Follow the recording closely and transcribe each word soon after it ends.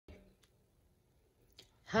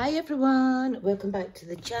Hi everyone, welcome back to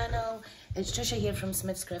the channel. It's Trisha here from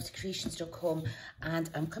smithscraftycreations.com and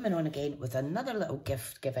I'm coming on again with another little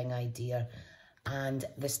gift giving idea, and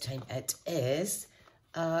this time it is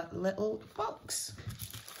a little box,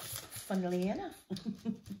 funnily enough.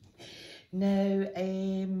 Now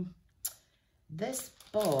this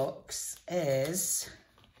box is,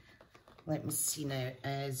 let me see now,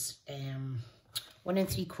 is 1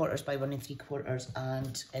 3/4 by 1 3/4,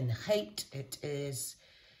 and in height it is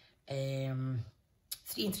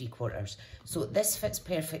 3 3/4. So this fits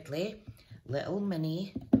perfectly. Little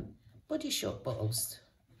mini Body Shop bottles.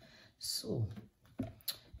 So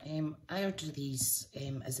I ordered these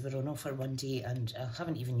as they were on offer one day, and I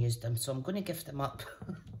haven't even used them, so I'm going to gift them up,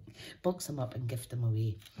 box them up and gift them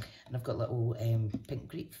away. And I've got little pink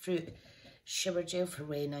grapefruit shower gel for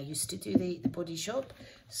when I used to do the Body Shop.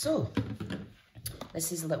 So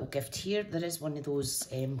this is a little gift here. There is one of those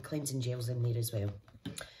cleansing gels in there as well.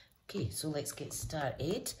 Okay, so let's get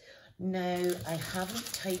started. Now, I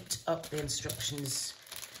haven't typed up the instructions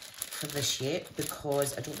for this yet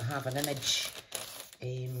because I don't have an image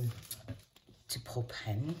to pop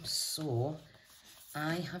in. So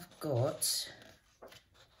I have got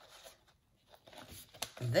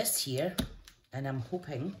this here, and I'm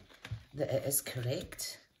hoping that it is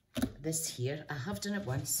correct. This here, I have done it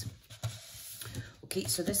once. Okay,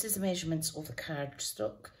 so this is the measurements of the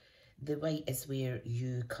cardstock. The white is where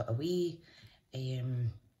you cut away, we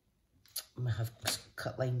have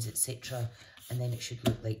cut lines, etc. And then it should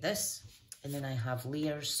look like this. And then I have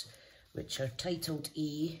layers, which are titled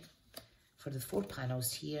A for the 4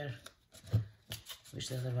 panels here. Where's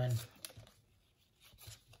the other one?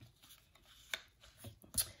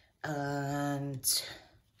 And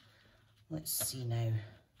let's see now.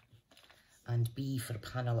 And B for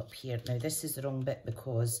panel up here. Now this is the wrong bit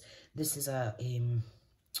because this is a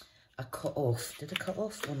cut off. Did I cut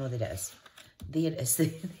off? Oh no, there it is. There is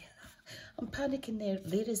the, I'm panicking there.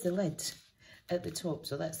 There is the lid at the top.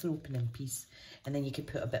 So that's the opening piece. And then you can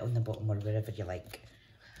put a bit on the bottom or wherever you like.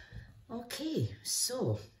 Okay,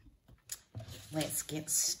 so let's get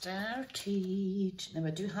started. Now I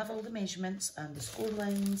do have all the measurements and the score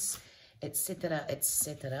lines, etc,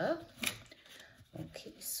 etc.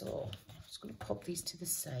 Okay, so I'm just going to pop these to the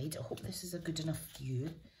side. I hope this is a good enough view.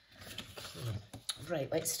 Okay,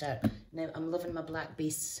 right, let's start. Now I'm loving my black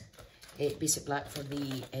base, basic black for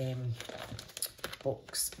the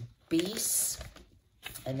box base,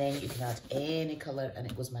 and then you can add any colour and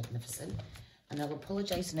it goes magnificent. And I'll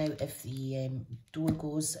apologise now if the door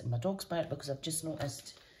goes and my dog's bark, because I've just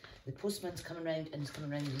noticed the postman's coming round and it's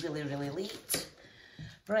coming round really, really late.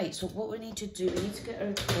 Right, so what we need to do, we need to get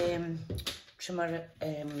our trimmer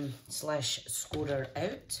slash scorer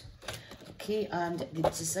out. Okay, and the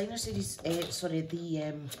designer series, sorry,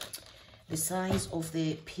 the size of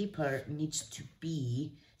the paper needs to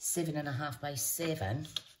be 7.5 by 7.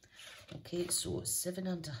 Okay, so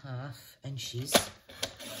 7.5 inches.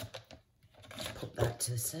 Put that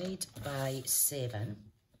to the side, by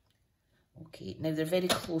 7. Okay, now they're very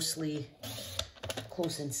close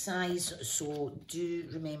in size, so do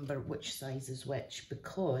remember which size is which,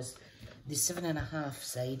 because the 7.5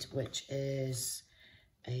 side, which is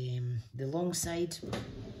the long side,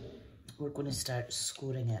 we're going to start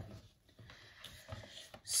scoring it.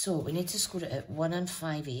 So we need to score it at 1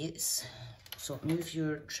 5/8. So move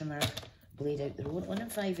your trimmer blade out the road. 1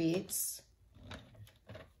 5/8,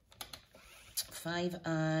 5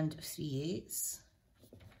 3/8,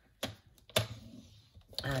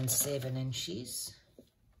 and 7 inches.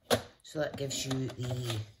 So that gives you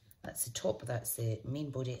that's the top, that's the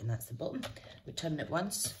main body, and that's the bottom. We turn it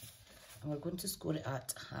once, and we're going to score it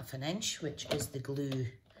at 1/2 inch, which is the glue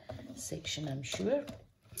section, I'm sure.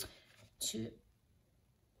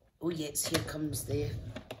 Oh yes, here comes the,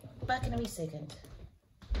 back in a wee second.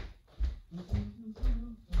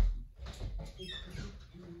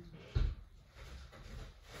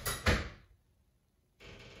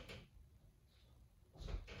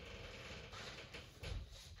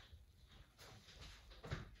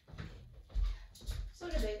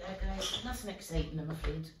 Sorry about that, guys. Nothing exciting, I'm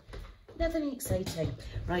afraid. Nothing exciting.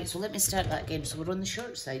 Right, so let me start that again. So we're on the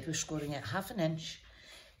short side, we're scoring at 1/2 inch,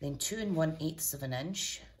 then 2 1/8 of an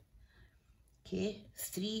inch. Okay,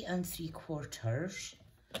 3 3/4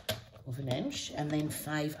 of an inch, and then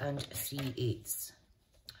 5 3/8.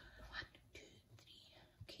 1, 2, 3.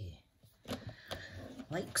 Okay,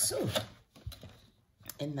 like so.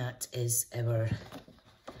 And that is our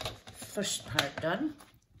first part done.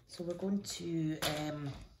 So we're going to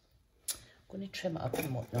trim it up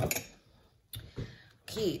and whatnot.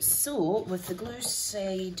 Okay, so with the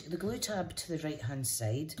glue tab to the right hand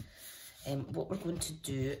side, what we're going to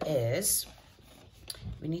do is,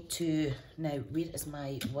 we need to, now where is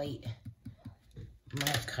my white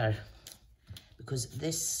marker? Because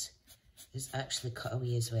this is actually cut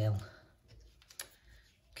away as well.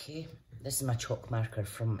 Okay, this is my chalk marker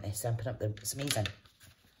from Stampin' Up. It's amazing.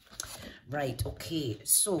 Right, okay,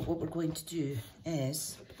 so what we're going to do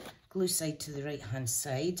is glue side to the right hand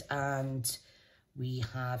side, and we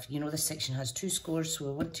have, you know, this section has 2 scores, so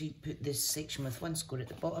we want to put this section with 1 score at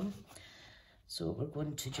the bottom. So we're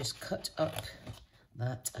going to just cut up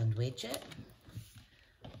that and wedge it.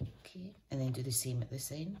 Okay, and then do the same at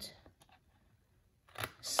this end.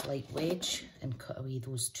 Slight wedge and cut away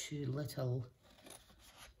those 2 little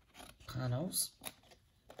panels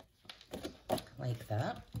like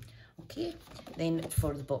that. Okay, then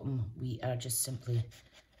for the bottom we are just simply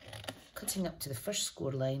cutting up to the first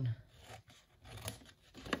score line,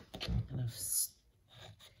 and I've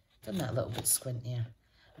done that a little bit squint there.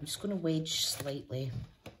 I'm just going to wedge slightly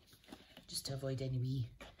just to avoid any wee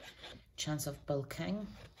chance of bulking.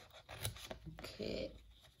 Okay,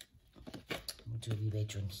 we'll do a wee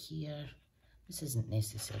wedge on here. This isn't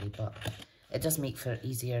necessary, but it does make for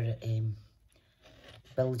easier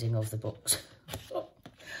building of the box.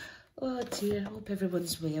 Oh dear, hope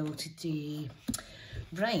everyone's well today.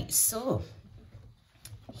 Right, so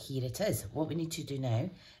here it is. What we need to do now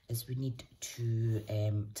is we need to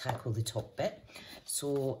tackle the top bit.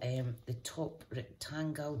 So the top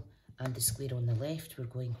rectangle and the square on the left, we're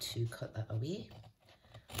going to cut that away.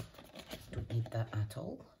 Don't need that at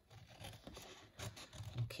all.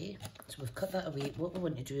 Okay, so we've cut that away. What we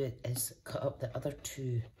want to do is cut up the other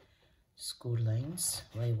 2 score lines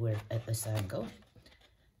while we're at this angle.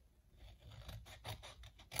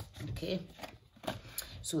 Okay,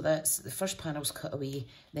 so that's the first panel's cut away.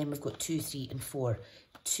 Then we've got 2, 3 and 4.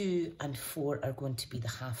 2 and 4 are going to be the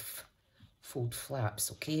half fold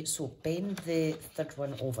flaps. Okay, so bend the third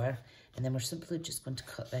one over, and then we're simply just going to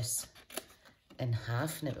cut this in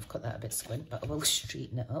half. Now we've cut that a bit squint, but I will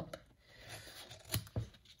straighten it up.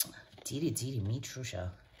 Dearie, dearie me,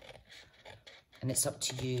 Trusha. And it's up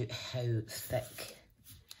to you how thick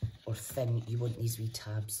or thin you want these wee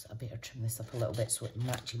tabs. I better trim this up a little bit so it's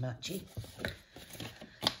matchy.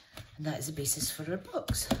 And that is the basis for our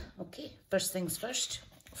box. Okay, first things first,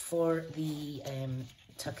 for the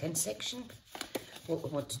tuck-in section, what we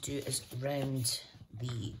want to do is round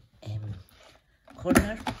the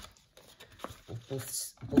corner of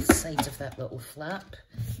both sides of that little flap,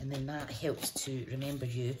 and then that helps to remember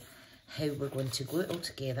you how we're going to glue it all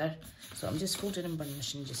together. So I'm just folding and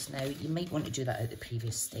burnishing just now. You might want to do that at the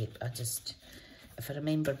previous step. If I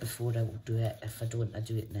remember before, I will do it. If I don't, I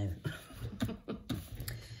do it now.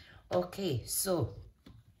 Okay, so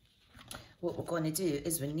what we're going to do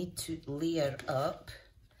is we need to layer up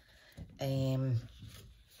our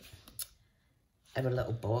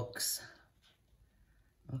little box.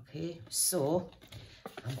 Okay, so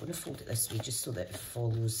I'm going to fold it this way just so that it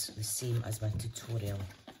follows the same as my tutorial,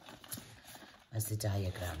 as the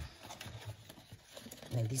diagram.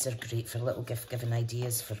 Now these are great for little gift giving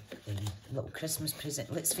ideas, for little Christmas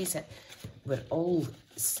present. Let's face it, we're all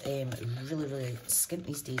really skint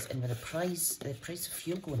these days, and with the price of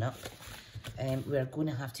fuel going up, we're going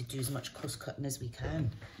to have to do as much close cutting as we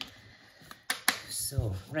can.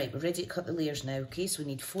 So, right, we're ready to cut the layers now. Okay, so we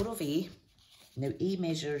need 4 of A. Now A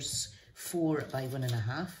measures 4 by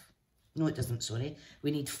 1.5. No, it doesn't, sorry.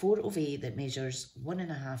 We need 4 of A that measures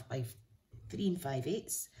 1.5 by 3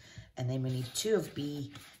 5/8. And then we need 2 of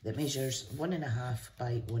B that measures 1.5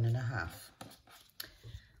 by 1.5.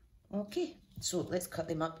 Okay, so let's cut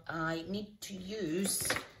them up. I wanted to use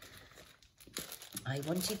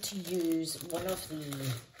one of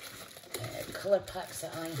the colour packs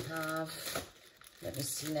that I have. Let me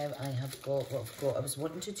see now, I have got what I've got. I was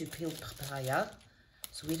wanting to do Pale Papaya.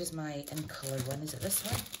 So where is my in colour one? Is it this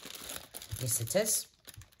one? Yes, it is.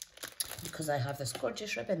 Because I have this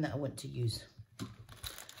gorgeous ribbon that I want to use.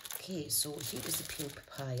 Okay, so here is the Pale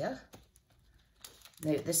Papaya.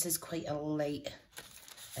 Now this is quite a light,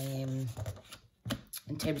 in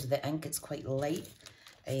terms of the ink, it's quite light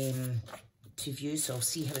to view, so I'll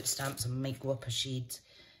see how it stamps. I might go up a shade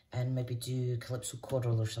and maybe do Calypso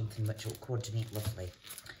Coral or something, which will coordinate lovely.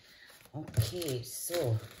 Okay,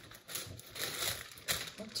 so,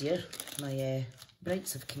 oh dear, my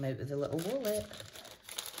brights have come out with a little wallet.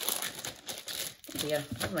 Oh dear,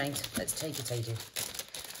 never mind, let's tidy.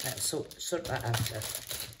 So sort that after.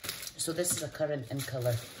 So this is a current in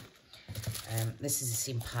colour. This is the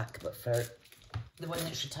same pack, but for the one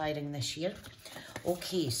that's retiring this year.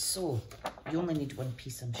 Okay, so you only need 1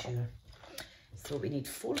 piece, I'm sure. So we need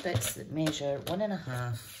 4 bits that measure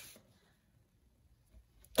 1.5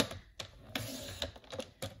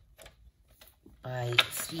 by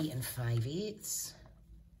 3 5/8.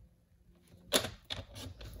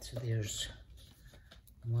 So there's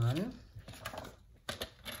one.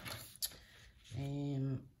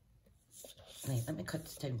 Right, let me cut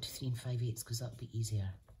this down to 3 5/8 because that'll be easier.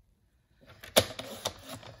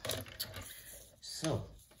 So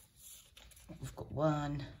we've got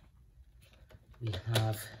 1, we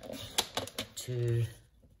have 2,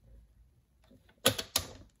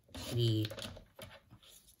 3,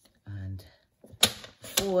 and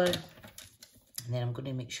 4, and then I'm going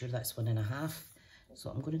to make sure that's 1 1/2.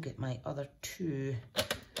 So I'm going to get my other 2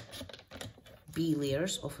 B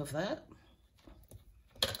layers off of that.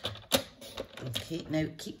 Okay, now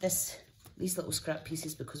keep these little scrap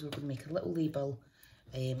pieces because we're going to make a little label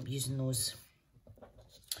using those.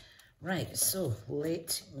 Right, so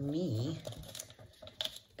let me,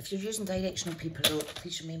 if you're using directional paper though,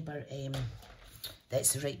 please remember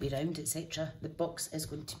that's the right way round, etc. The box is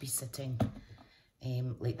going to be sitting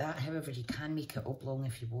like that. However, you can make it oblong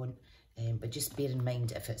if you want, but just bear in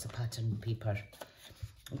mind if it's a pattern paper.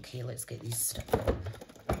 Okay, let's get these stuck on.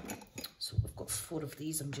 So we've got 4 of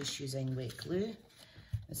these. I'm just using wet glue.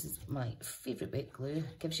 This is my favourite wet glue.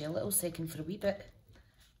 Gives you a little second for a wee bit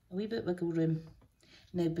wiggle room.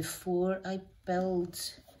 Now before I build,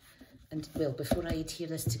 and well, before I adhere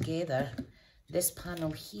this together, this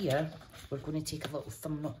panel here, we're going to take a little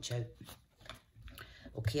thumb notch out.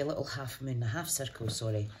 Okay, a little half moon, a half circle,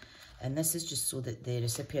 sorry. And this is just so that the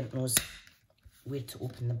recipient knows where to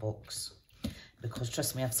open the box. Because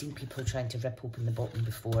trust me, I've seen people trying to rip open the bottom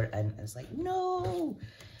before and it's like, no!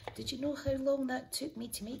 Did you know how long that took me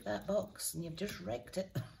to make that box? And you've just wrecked it.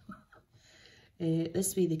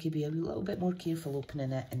 This way they could be a little bit more careful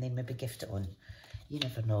opening it and then maybe gift it on. You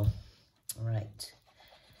never know. Right.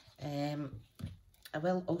 I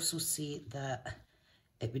will also say that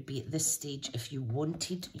it would be at this stage if you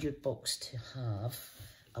wanted your box to have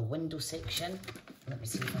a window section. Let me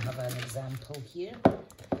see if I have an example here.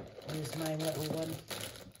 Here's my little one.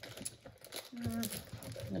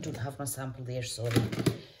 I don't have my sample there, sorry.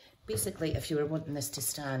 Basically, if you were wanting this to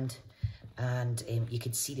stand and you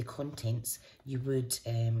could see the contents, you would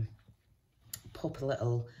pop a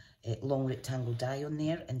little long rectangle die on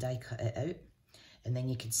there and die cut it out. And then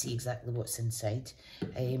you can see exactly what's inside.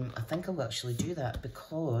 I think I'll actually do that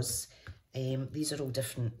because these are all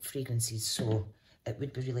different fragrances, so it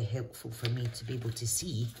would be really helpful for me to be able to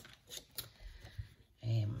see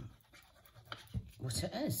what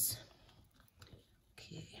it is.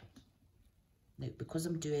 Okay. Now, because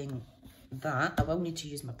I'm doing that, I will need to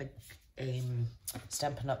use my big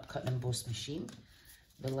Stampin' Up cut and emboss machine,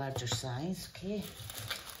 the larger size, okay?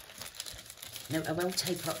 Now, I will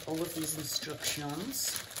type up all of these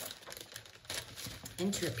instructions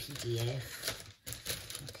into a PDF,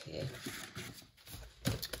 okay?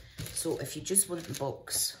 So, if you just want the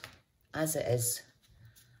box as it is,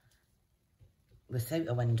 without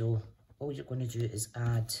a window, all you're going to do is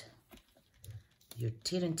add your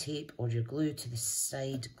tearing tape or your glue to the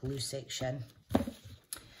side glue section.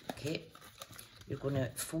 Okay, you're going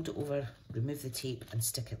to fold it over, remove the tape and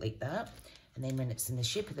stick it like that. And then when it's in the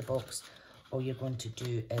shape of the box, all you're going to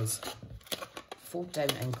do is fold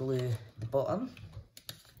down and glue the bottom,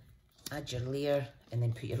 add your layer, and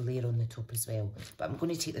then put your layer on the top as well. But I'm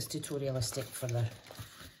going to take this tutorial a step further.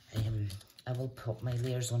 I will put my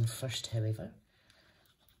layers on first, however.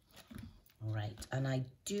 Right, and I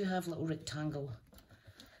do have little rectangle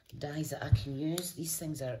dies that I can use. These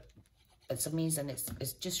things are, it's amazing.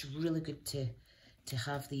 It's just really good to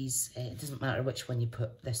have these. It doesn't matter which one you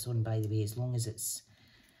put this on, by the way, as long as it's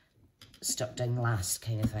stuck down last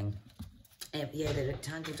kind of thing. Yeah, the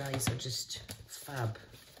rectangle dies are just fab.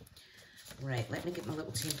 Right, let me get my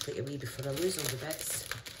little template away before I lose all the bits.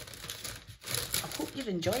 I hope you're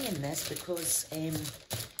enjoying this because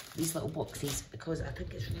these little boxes, because I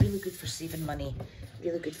think it's really good for saving money,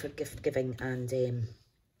 really good for gift giving, and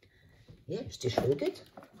yeah, it's just really good.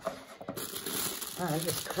 And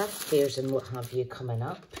with craft fairs and what have you coming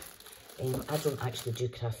up, I don't actually do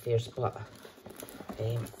craft fairs, but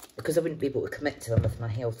because I wouldn't be able to commit to them with my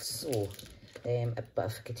health, so but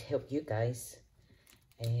if I could help you guys,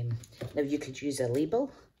 now you could use a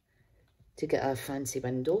label to get a fancy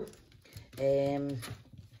window.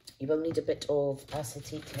 You will need a bit of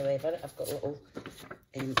acetate, however. I've got a little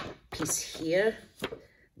piece here.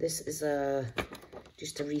 This is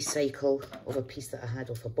just a recycle of a piece that I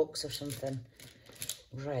had off a box or something.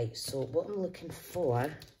 Right, so what I'm looking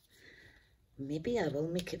for, maybe I will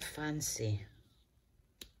make it fancy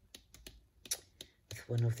with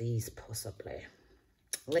one of these, possibly.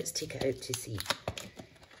 Let's take it out to see.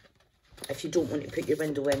 if you don't want to put your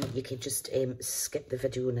window in, you could just skip the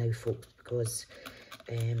video now, folks, because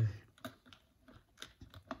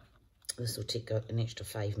this will take an extra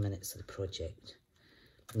 5 minutes of the project.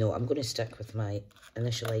 No, I'm going to stick with my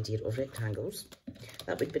initial idea of rectangles.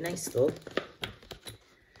 That would be nice though.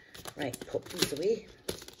 Right, pop these away.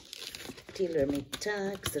 Tailor-made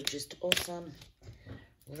tags, they're just awesome.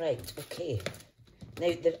 Right, okay.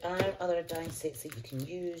 Now, there are other die sets that you can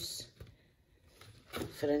use.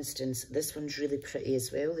 For instance, this one's really pretty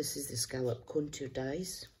as well. This is the scallop contour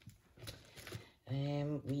dies.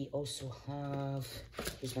 We also have,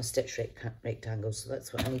 here's my stitch rectangles, so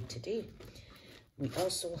that's what I need to do. We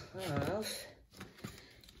also have,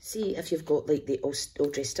 see if you've got like the all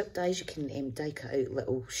dressed up dies, you can die cut out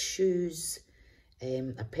little shoes,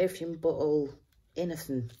 a perfume bottle,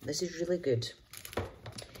 anything. This is really good.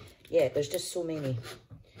 Yeah, there's just so many.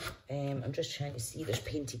 I'm just trying to see, there's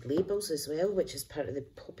painted labels as well, which is part of the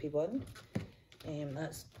poppy one.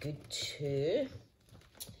 That's good too.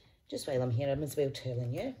 Just while I'm here, I'm as well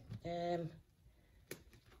telling you.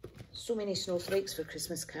 So many snowflakes for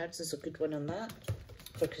Christmas cards is a good one on that,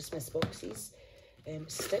 for Christmas boxes.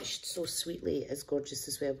 Stitched So Sweetly is gorgeous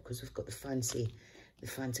as well, because we've got the fancy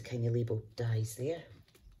kind of label dies there.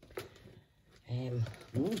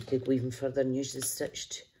 Could go even further and use the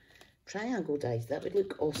stitched triangle dies. That would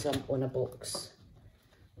look awesome on a box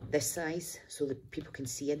this size, so that people can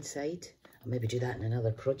see inside. I'll maybe do that in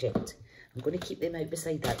another project. I'm going to keep them out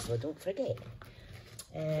beside that so I don't forget.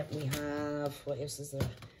 We have, what else is there?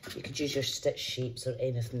 You could use your stitch shapes or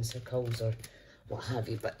anything, circles or what have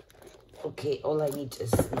you, but okay, all I need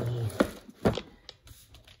is the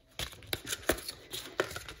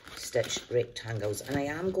stitch rectangles, and I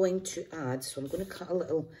am going to add, so I'm going to cut a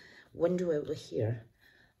little window out of here.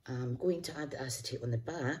 I'm going to add the acetate on the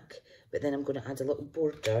back, but then I'm going to add a little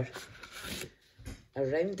border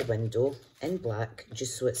around the window in black,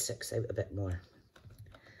 just so it sticks out a bit more.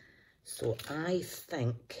 So I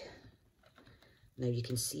think, now you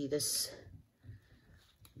can see this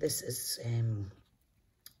is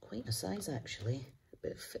quite a size actually,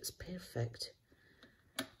 but it fits perfect.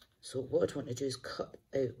 So what I'd want to do is cut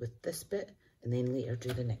out with this bit and then later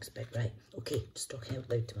do the next bit. Right, okay, just talking out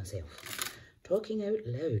loud to myself. Talking out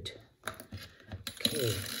loud.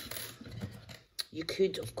 Okay. You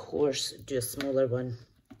could, of course, do a smaller one.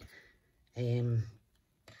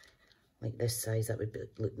 Like this size, that would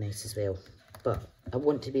look nice as well. But I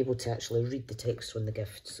want to be able to actually read the text on the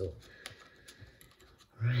gift, so.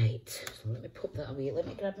 Right, so let me pop that away. Let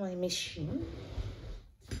me grab my machine.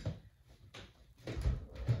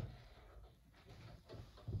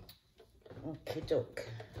 Okay, doke.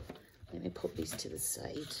 Let me pop these to the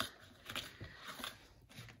side.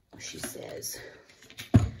 She says,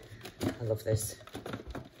 I love this.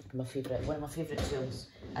 My favourite, one of my favourite tools.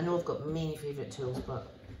 I know I've got many favourite tools,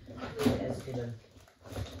 but it is a good one.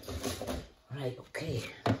 Right, okay.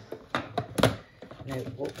 Now,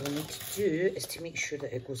 what we'll need to do is to make sure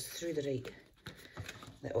that it goes through the right,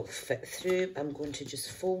 that it'll fit through. I'm going to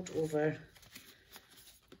just fold over.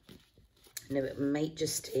 Now, it might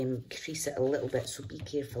just crease it a little bit, so be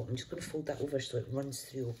careful. I'm just going to fold that over so it runs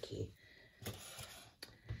through okay.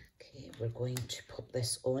 We're going to pop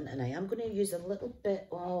this on, and I am going to use a little bit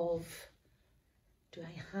of, do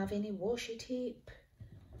I have any washi tape?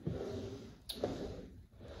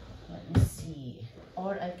 Let me see.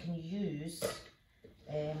 Or I can use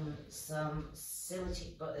some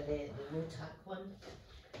sellotape, but the low tack one.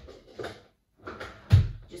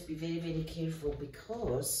 Just be very, very careful,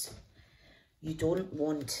 because you don't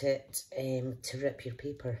want it to rip your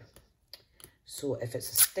paper. So if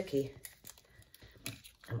it's a sticky,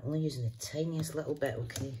 I'm only using the tiniest little bit,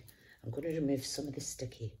 okay? I'm going to remove some of the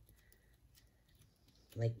sticky,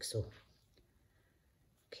 like so.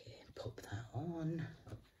 Okay, pop that on.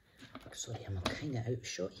 Sorry, I'm kind of out of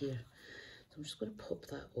shot here. So I'm just going to pop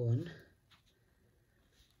that on.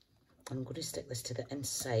 I'm going to stick this to the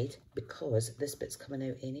inside because this bit's coming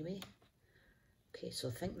out anyway. Okay, so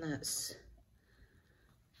I think that's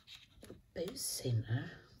about centre.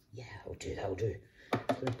 Yeah, I'll do, that'll do.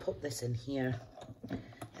 I'm going to pop this in here.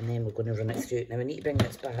 And then we're going to run it through. Now I need to bring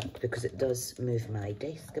this back because it does move my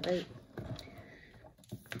desk about.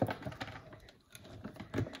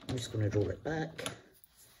 I'm just going to roll it back.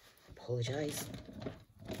 Apologise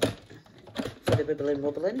for the wibbling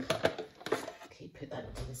wobbling. Okay, put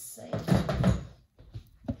that to the side.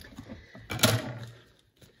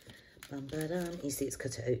 Bam, ba-dam. You see it's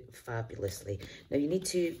cut it out fabulously. Now you need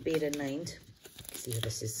to bear in mind, see how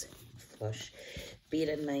this is flush, bear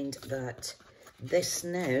in mind that this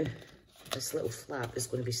now, this little flap is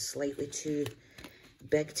going to be slightly too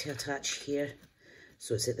big to attach here.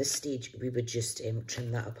 So it's at this stage we would just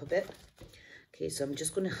trim that up a bit. Okay, so I'm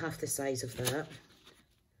just going to half the size of that.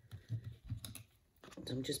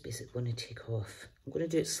 So I'm just basically going to take off. I'm going to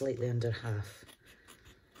do it slightly under half.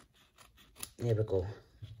 There we go.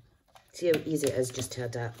 See how easy it is just to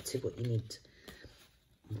adapt to what you need.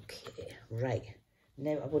 Okay, right.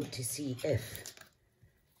 Now I want to see if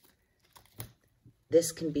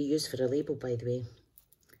this can be used for a label, by the way.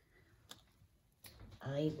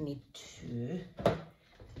 I need to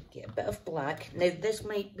get a bit of black. Now this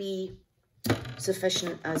might be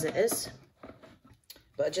sufficient as it is,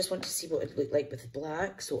 but I just want to see what it looked like with the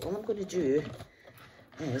black. So all I'm going to do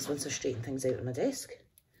is, once I straighten things out on my desk,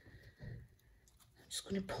 I'm just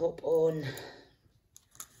going to pop on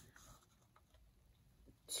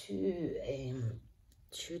two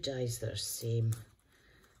dies that are same,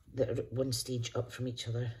 that are one stage up from each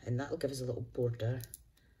other, and that'll give us a little border.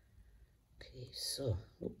 Okay, so,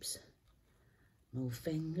 oops, no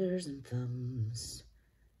fingers and thumbs.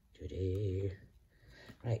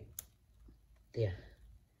 Right, there.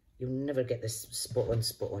 You'll never get this spot on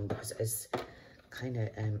because it is kind of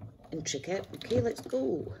intricate. Okay, let's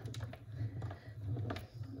go.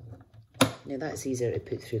 Now that's easier to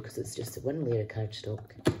put through because it's just one layer of cardstock.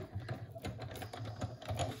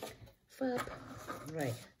 Fab.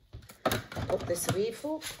 Right. Pop this away,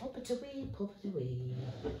 folks. Pop it away, pop it away.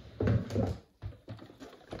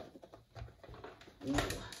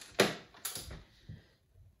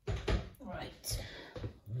 Right.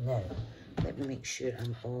 Now, let me make sure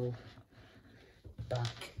I'm all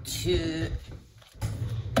back to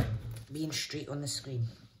being straight on the screen.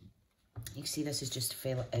 You can see this is just to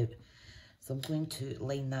fill it out. So I'm going to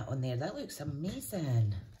line that on there. That looks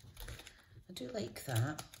amazing. I do like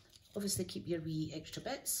that. Obviously keep your wee extra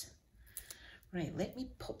bits. Right, let me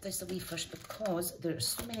pop this away first because there are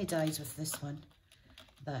so many dies with this one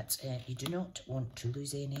that you do not want to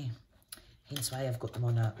lose any. Hence why I've got them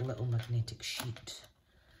on a little magnetic sheet.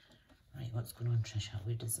 Right, what's going on, Trisha?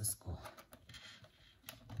 Where does this go?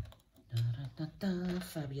 Da, da, da, da,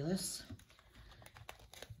 fabulous.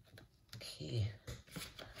 Okay.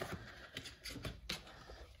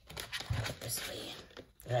 This way.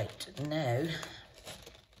 Right, now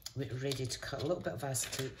we're ready to cut a little bit of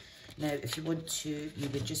acetate. Now, if you want to, you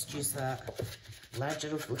would just use that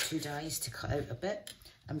larger of the two dies to cut out a bit.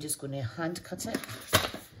 I'm just going to hand cut it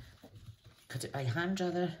by hand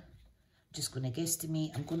rather. I'm just going to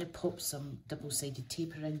guesstimate. I'm going to pop some double-sided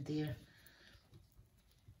tape around there.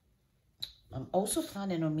 I'm also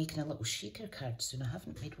planning on making a little shaker card soon. I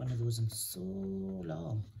haven't made one of those in so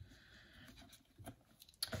long.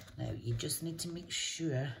 Now, you just need to make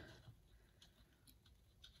sure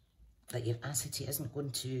that your acetate isn't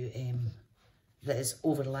going to, that is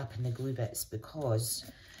overlapping the glue bits, because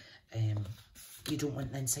you don't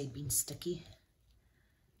want the inside being sticky.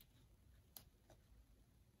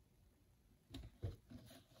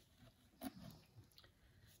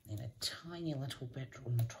 Then a tiny little bit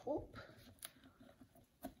on the top.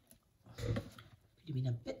 Could have been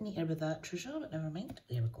a bit neater with that, Treasure, but never mind.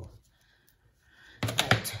 There we go.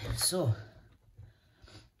 Right, so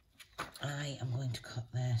I am going to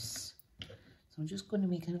cut this. So I'm just going to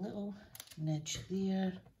make a little nudge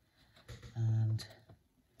there and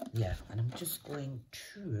there, and I'm just going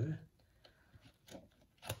to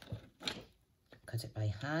cut it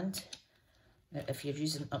by hand. Now, if you're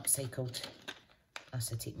using upcycled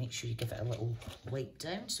acetate, make sure you give it a little wipe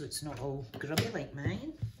down so it's not all grubby like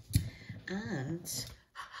mine. And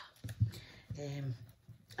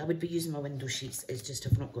I would be using my window sheets, it's just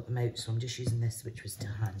I've not got them out, so I'm just using this, which was to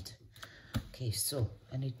hand. Okay, so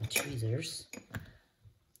I need my tweezers.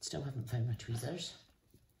 Still haven't found my tweezers.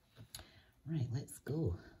 Right, let's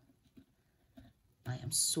go. I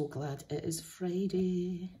am so glad it is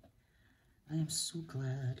Friday. I am so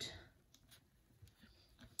glad.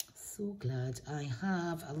 So glad. I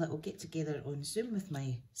have a little get together on Zoom with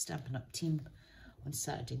my Stampin' Up team on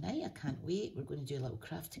Saturday night. I can't wait. We're going to do a little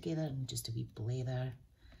craft together and just a wee blather.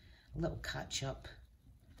 A little catch up.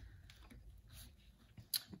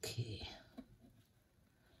 Okay.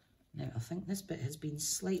 Now, I think this bit has been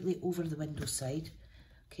slightly over the window side.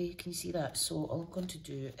 Okay, can you see that? So all I'm going to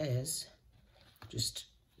do is just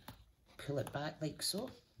pull it back like so.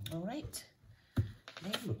 All right.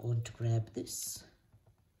 Then we're going to grab this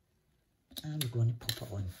and we're going to pop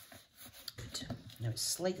it on. Good. Now it's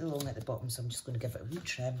slightly long at the bottom, so I'm just going to give it a wee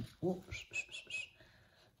trim. Oh,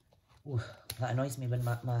 oh, that annoys me when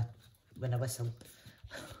when I whistle.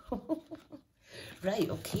 Right,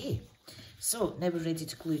 okay. So now we're ready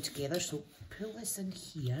to glue together. So pull this in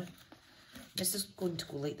here. This is going to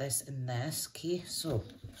go like this and this. Okay, so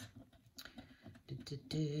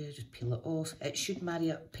Just peel it off. It should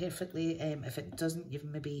marry up perfectly. If it doesn't, you've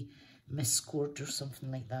maybe misscored or something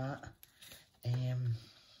like that.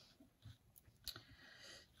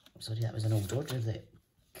 Sorry, that was an old order that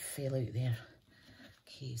fell out there.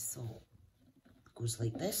 Okay, so it goes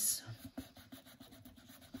like this.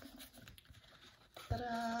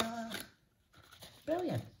 Ta-da!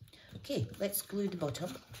 Brilliant. Okay, let's glue the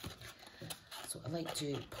bottom. So I like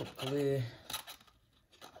to put glue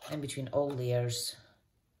in between all layers.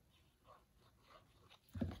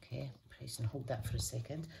 Okay, press and hold that for a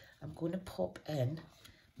second. I'm going to pop in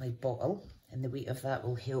my bottle, and the weight of that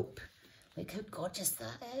will help. Look how gorgeous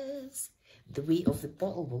that is. The weight of the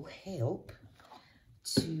bottle will help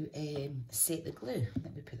to set the glue.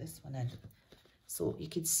 Let me put this one in. So you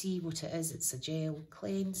can see what it is. It's a gel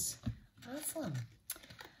cleanse. Awesome.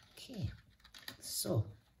 Okay, so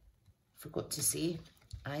forgot to say,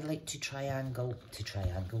 I like to triangle,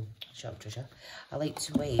 shut up Trisha. I like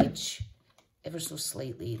to wedge ever so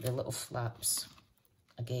slightly the little flaps,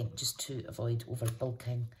 again, just to avoid over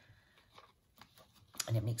bulking.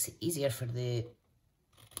 And it makes it easier for the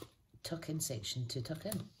tuck-in section to tuck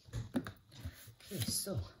in. Okay,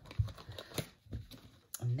 so,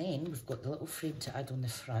 and then we've got the little frame to add on the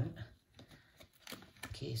front.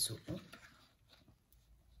 Okay, so,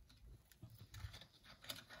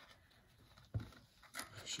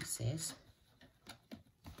 she says,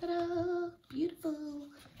 ta-da, beautiful.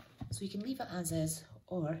 So you can leave it as is,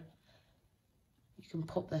 or you can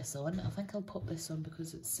pop this on. I think I'll pop this on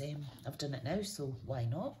because it's I've done it now, so why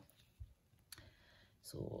not?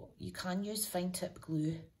 So you can use fine tip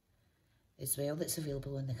glue as well, that's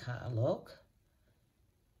available in the catalogue.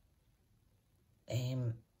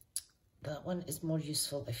 That one is more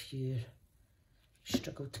useful if you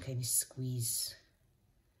struggle to kind of squeeze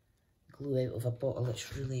glue out of a bottle.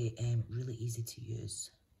 It's really really easy to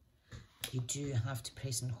use. You do have to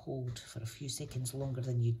press and hold for a few seconds longer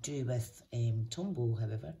than you do with Tombow,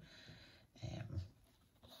 however.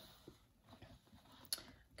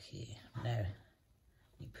 Okay, now let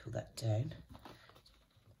me pull that down.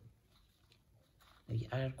 Now you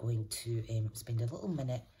are going to spend a little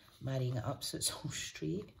minute marrying it up so it's all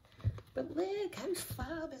straight. But look, how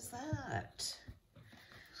fab is that?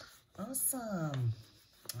 Awesome.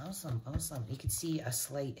 Awesome, awesome. You can see a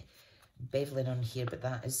slight beveling on here, but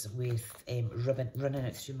that is with ribbon running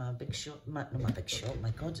it through my big shot, not my big shot,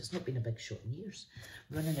 my God, it's not been a big shot in years.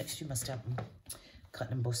 Running it through my Stampin'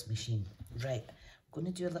 Cut and Emboss machine. Right, I'm going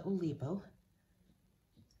to do a little label.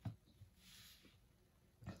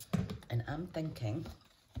 And I'm thinking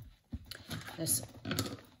this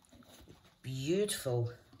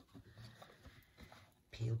beautiful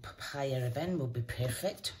pale papaya ribbon will be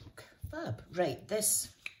perfect. Fab. Right, this,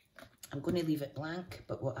 I'm going to leave it blank,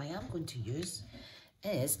 but what I am going to use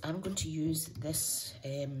is I'm going to use this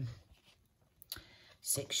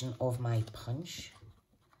section of my punch.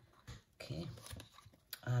 Okay,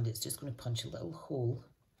 and it's just going to punch a little hole.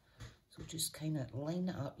 So just kind of line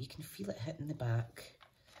it up. You can feel it hitting the back.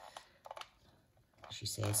 She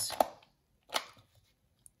says,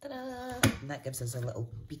 ta-da! And that gives us a little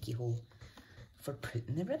beaky hole for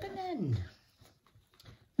putting the ribbon in.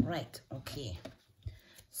 Right, okay.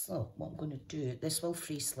 So what I'm going to do, this will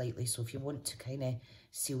freeze slightly, so if you want to kind of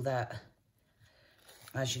seal that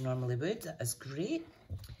as you normally would, that is great.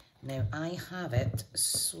 Now I have it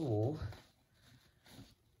so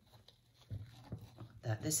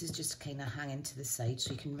that this is just kind of hanging to the side,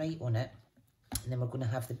 so you can write on it, and then we're going to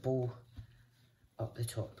have the bow up the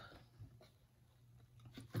top.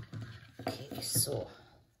 Okay, so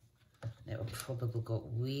now I've probably got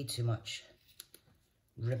way too much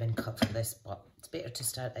ribbon cut for this, but it's better to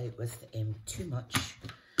start out with too much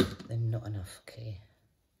than not enough. Okay,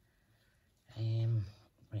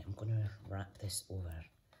 right, I'm going to wrap this over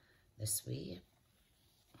this way.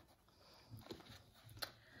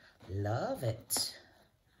 Love it.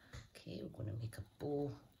 Okay, we're going to make a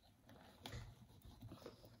bow.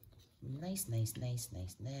 Nice, nice, nice,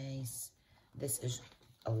 nice, nice. This is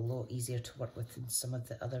a lot easier to work with than some of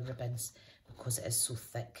the other ribbons because it is so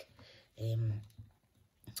thick.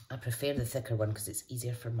 I prefer the thicker one because it's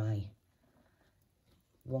easier for my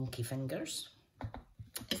wonky fingers.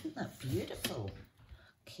 Isn't that beautiful?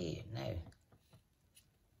 Okay, now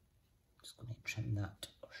just going to trim that,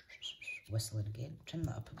 whistling again, trim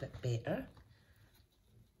that up a bit better.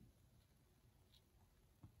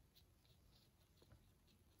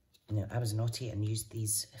 Now, I was naughty and used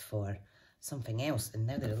these for something else, and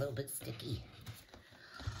now they're a little bit sticky.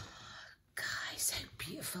 Guys, how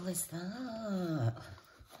beautiful is that?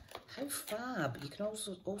 How fab. You can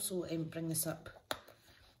also bring this up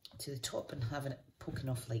to the top and have it poking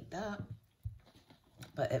off like that.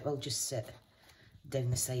 but it will just sit down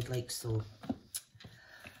the side like so.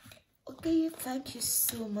 Okay, thank you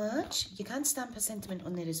so much. You can stamp a sentiment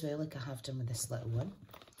on there as well, like I have done with this little one.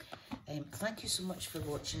 Thank you so much for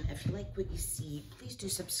watching. If you like what you see, please do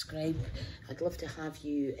subscribe. I'd love to have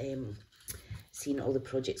you seeing all the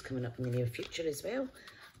projects coming up in the near future as well.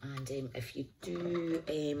 And if you do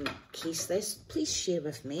case this, please share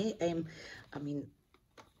with me. I mean,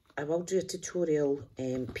 I will do a tutorial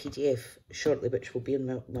PDF shortly, which will be on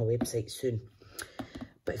my website soon.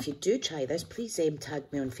 But if you do try this, please tag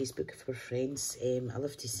me on Facebook if we're friends. I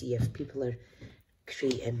love to see if people are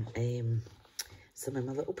creating some of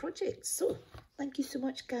my little projects. So, thank you so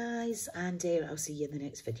much, guys, and I'll see you in the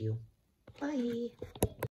next video. Bye.